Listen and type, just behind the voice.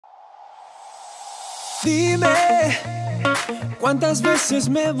Dime, ¿cuántas veces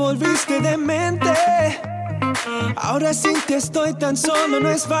me volviste demente? Ahora sin ti estoy tan solo, no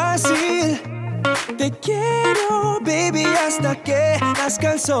es fácil. Te quiero, baby, hasta que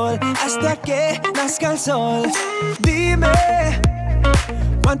nazca el sol, hasta que nazca el sol. Dime,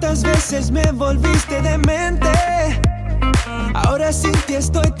 ¿cuántas veces me volviste demente? Ahora sin ti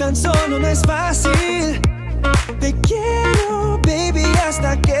estoy tan solo, no es fácil. Te quiero, baby,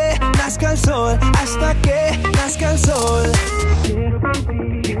 hasta que nazca el sol, hasta que nazca el sol.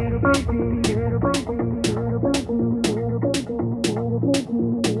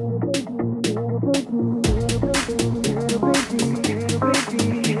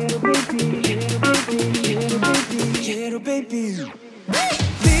 Quiero, baby.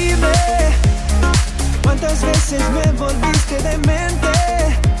 Dime, ¿cuántas veces me volviste demente?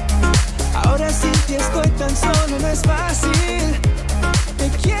 Ahora sin ti estoy tan solo, no es fácil. Te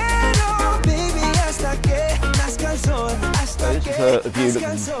quiero, baby, hasta que nazca el sol, hasta this que is a view nazca el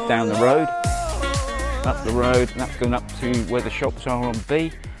looking sol. down the road, up the road, and that's going up to where the shops are on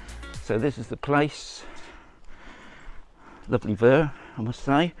B. So this is the place. Lovely view, I must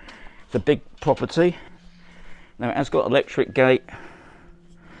say. It's a big property. Now it has got electric gate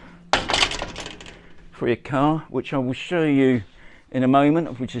for your car, which I will show you in a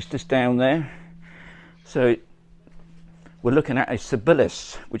moment, which is just down there. So we're looking at a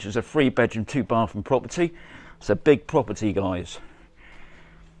Cibeles, which is a 3-bedroom 2-bathroom property. It's a big property, guys.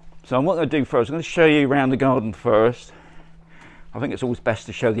 So what I'm going to do first, I'm going to show you around the garden first. I think it's always best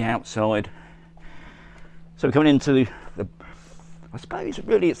to show the outside. So we're coming into the I suppose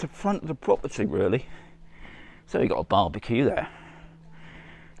really it's the front of the property, really. So you've got a barbecue there.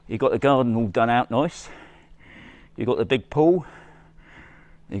 You've got the garden all done out nice. You've got the big pool.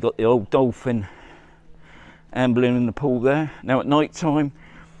 You've got the old dolphin emblem in the pool there. Now at night time,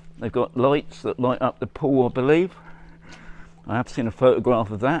 they've got lights that light up the pool, I believe. I have seen a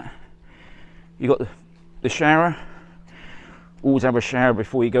photograph of that. You've got the shower. Always have a shower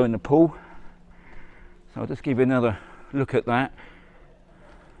before you go in the pool. So I'll just give you another look at that.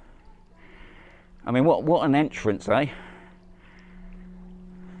 I mean, what an entrance, eh?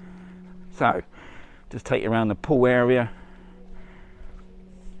 So, just take you around the pool area.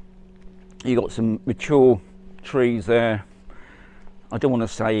 You got some mature trees there. I don't want to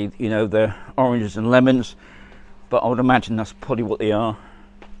say, you know, they're oranges and lemons, but I would imagine that's probably what they are.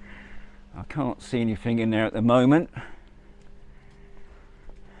 I can't see anything in there at the moment.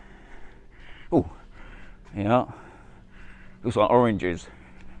 Oh, yeah, looks like oranges,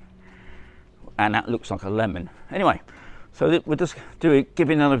 and that looks like a lemon. Anyway, so we'll just give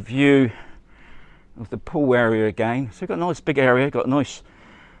you another view of the pool area again. So you've got a nice big area, got a nice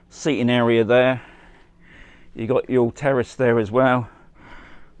seating area there. You got your terrace there as well.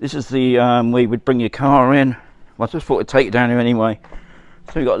 This is the where you would bring your car in. Well, I just thought I'd take it down here anyway.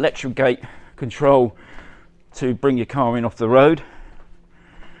 So you've got electric gate control to bring your car in off the road.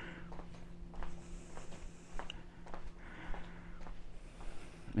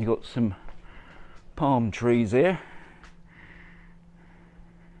 You've got some palm trees here.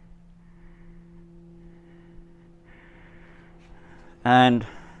 And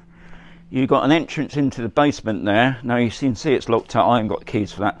you've got an entrance into the basement there. Now you can see it's locked up. I haven't got the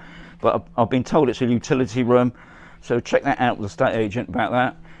keys for that, but I've been told it's a utility room, so check that out with the estate agent about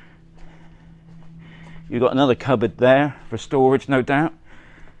that. You've got another cupboard there for storage, no doubt.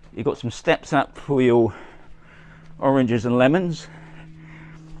 You've got some steps up for your oranges and lemons.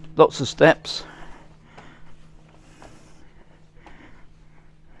 Lots of steps.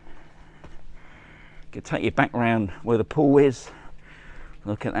 Could take you back round where the pool is.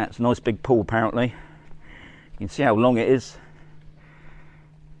 Look at that, it's a nice big pool apparently. You can see how long it is.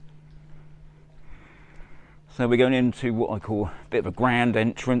 So we're going into what I call a bit of a grand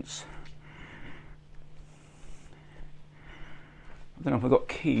entrance. I don't know if I've got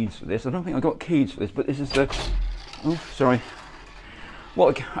keys for this. I don't think I've got keys for this, but this is the... Oh, sorry.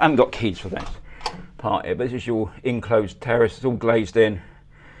 I haven't got keys for this part here, but this is your enclosed terrace. It's all glazed in.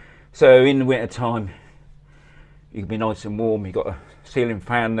 So in the winter time, you can be nice and warm. You've got a ceiling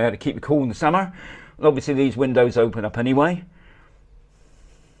fan there to keep you cool in the summer. And obviously these windows open up anyway.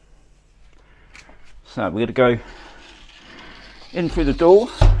 So we're going to go in through the door.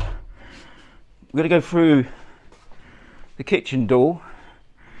 We're going to go through the kitchen door.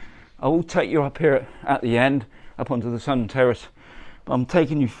 I will take you up here at the end, up onto the sun terrace. But I'm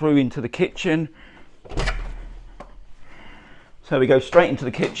taking you through into the kitchen. So we go straight into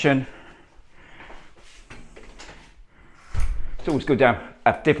the kitchen. It's always good to have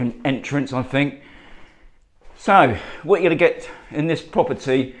a different entrance, I think. So what you're going to get in this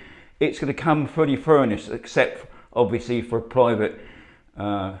property it's going to come fully furnished, except obviously for private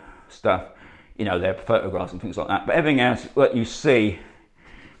stuff, you know, their photographs and things like that. But everything else that you see,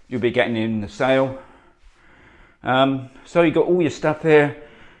 you'll be getting in the sale. So you've got all your stuff here.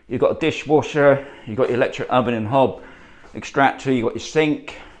 You've got a dishwasher, you've got your electric oven and hob extractor, you've got your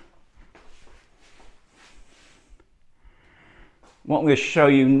sink. What I'm going to show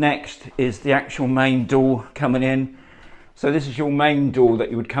you next is the actual main door coming in. So this is your main door that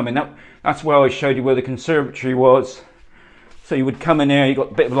you would come in up. That's where I showed you where the conservatory was. So you would come in here, you've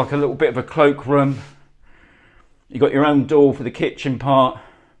got a bit of like a little bit of a cloak room. You've got your own door for the kitchen part.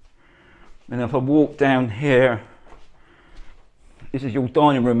 And if I walk down here, this is your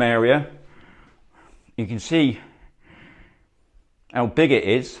dining room area. You can see how big it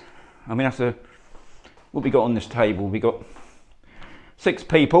is. I mean, that's what we got on this table. We got 6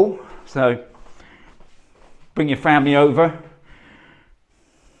 people, so bring your family over.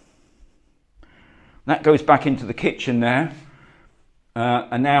 That goes back into the kitchen there.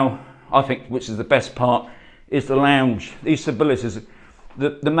 And now, I think, which is the best part, is the lounge. These Cibeles is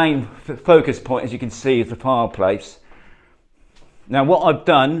the main focus point, as you can see, is the fireplace. Now what I've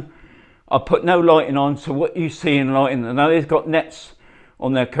done, I've put no lighting on, so what you see in lighting, now they've got nets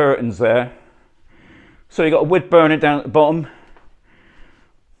on their curtains there. So you've got a wood burner down at the bottom.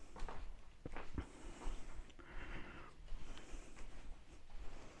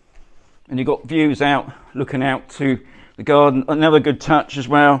 And you've got views out, looking out to the garden. Another good touch as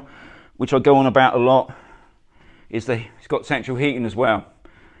well, which I go on about a lot, is it's got central heating as well.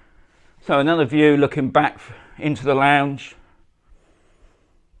 So another view looking back into the lounge.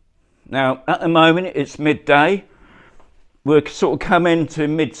 Now, at the moment, it's midday. We're sort of coming to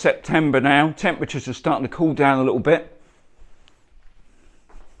mid-September now. Temperatures are starting to cool down a little bit.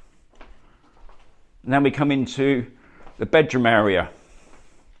 Now we come into the bedroom area.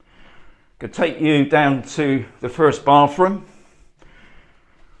 Going to take you down to the first bathroom.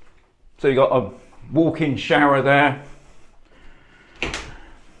 So you've got a walk-in shower there.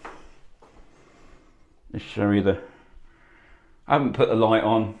 Let's show you I haven't put the light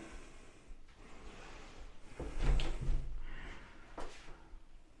on.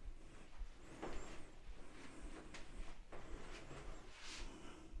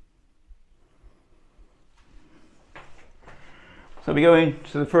 So we go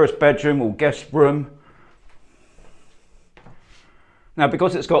into the first bedroom or guest room. Now,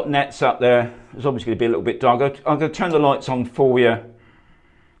 because it's got nets up there, it's obviously going to be a little bit dark. I'm going to turn the lights on for you,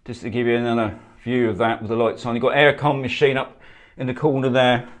 just to give you another view of that with the lights on. You've got aircon machine up in the corner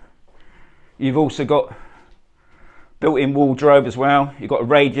there. You've also got built-in wardrobe as well. You've got a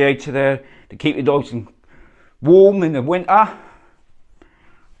radiator there to keep your dogs warm in the winter.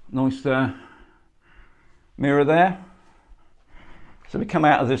 Nice mirror there. So we come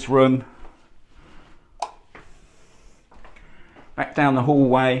out of this room, back down the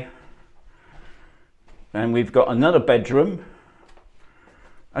hallway, and we've got another bedroom.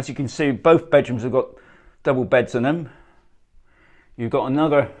 As you can see, both bedrooms have got double beds in them. You've got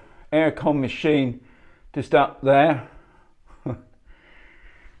another aircon machine just up there,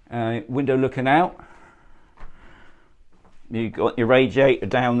 window looking out. You've got your radiator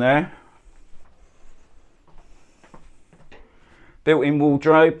down there. Built-in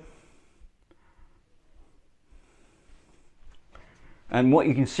wardrobe, and what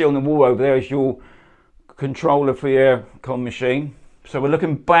you can see on the wall over there is your controller for your aircon machine. So we're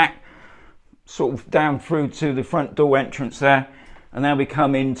looking back, sort of down through to the front door entrance there, and now we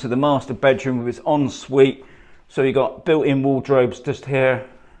come into the master bedroom with its ensuite. So you've got built-in wardrobes just here.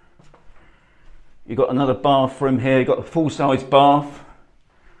 You've got another bathroom here. You've got a full-size bath.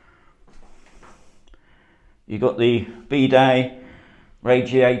 You've got the bidet,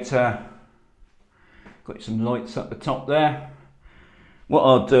 radiator, got some lights up the top there. What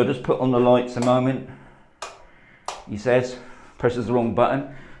I'll do, I'll just put on the lights a moment. He says, presses the wrong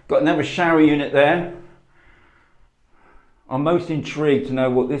button. Got another shower unit there. I'm most intrigued to know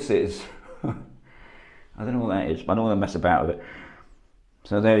what this is. I don't know what that is, but I don't want to mess about with it.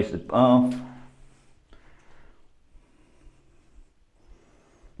 So there's the bath.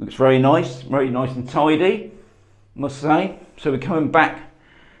 Looks very nice and tidy, must say. So we're coming back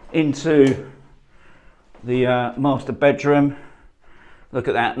into the master bedroom. Look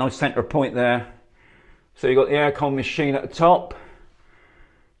at that, nice centre point there. So you've got the aircon machine at the top.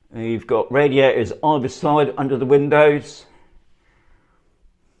 And you've got radiators either side under the windows.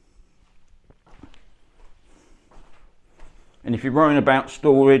 And if you're worrying about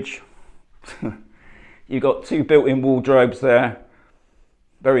storage, you've got 2 built-in wardrobes there.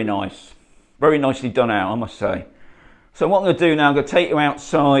 Very nice. Very nicely done out, I must say. So what I'm going to do now, I'm going to take you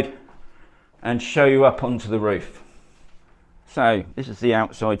outside and show you up onto the roof. So this is the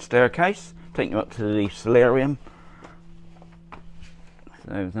outside staircase, taking you up to the solarium. So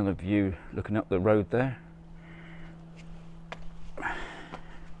there's another view looking up the road there.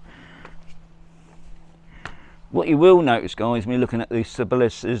 What you will notice, guys, when you're looking at these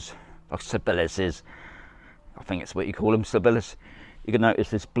Cibeles, I think it's what you call them, Cibeles, you can notice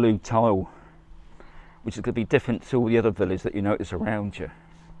this blue tile, which is going to be different to all the other villas that you notice around you.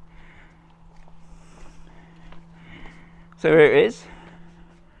 So here it is.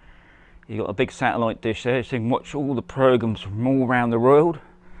 You've got a big satellite dish there, so you can watch all the programs from all around the world,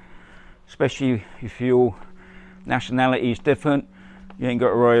 especially if your nationality is different. You ain't got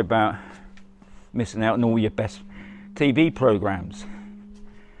to worry about missing out on all your best TV programs.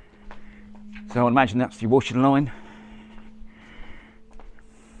 So I imagine that's your washing line.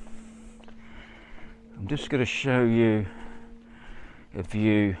 I'm just going to show you a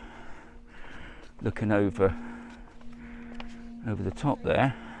view looking over the top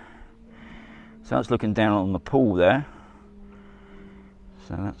there. So that's looking down on the pool there.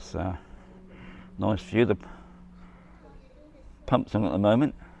 So that's a nice view. The pump's on at the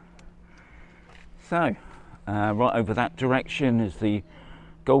moment. So right over that direction is the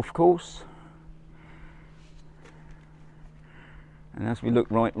golf course. And as we look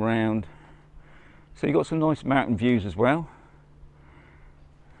right round, so you've got some nice mountain views as well.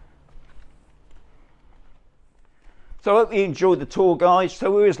 So I hope you enjoyed the tour, guys. So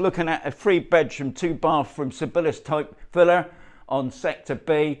we was looking at a 3-bedroom, 2-bathroom Cibeles type villa on Sector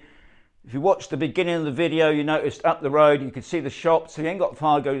B. If you watched the beginning of the video, you noticed up the road you could see the shops, so you ain't got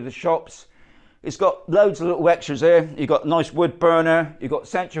far to go to the shops. It's got loads of little extras there. You've got a nice wood burner, you've got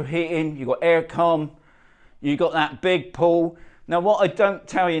central heating, you've got aircon, you've got that big pool. Now what I don't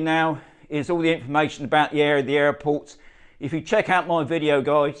tell you now is all the information about the area, the airports. If you check out my video,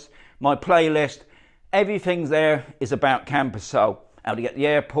 guys, my playlist, everything there is about Camposol, how to get the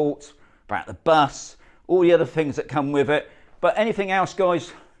airport, about the bus, all the other things that come with it. But anything else,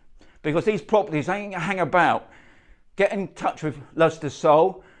 guys, because these properties ain't hang about, get in touch with Luz del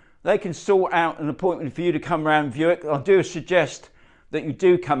Sol. They can sort out an appointment for you to come around and view it. I do suggest that you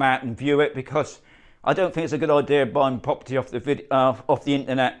do come out and view it, because I don't think it's a good idea buying property off the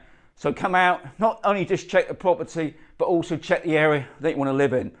internet. So come out, not only just check the property, but also check the area that you want to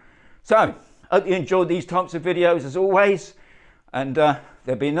live in. So hope you enjoyed these types of videos as always, and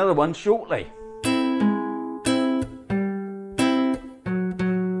there'll be another one shortly.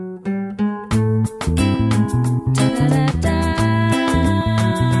 Da, da, da.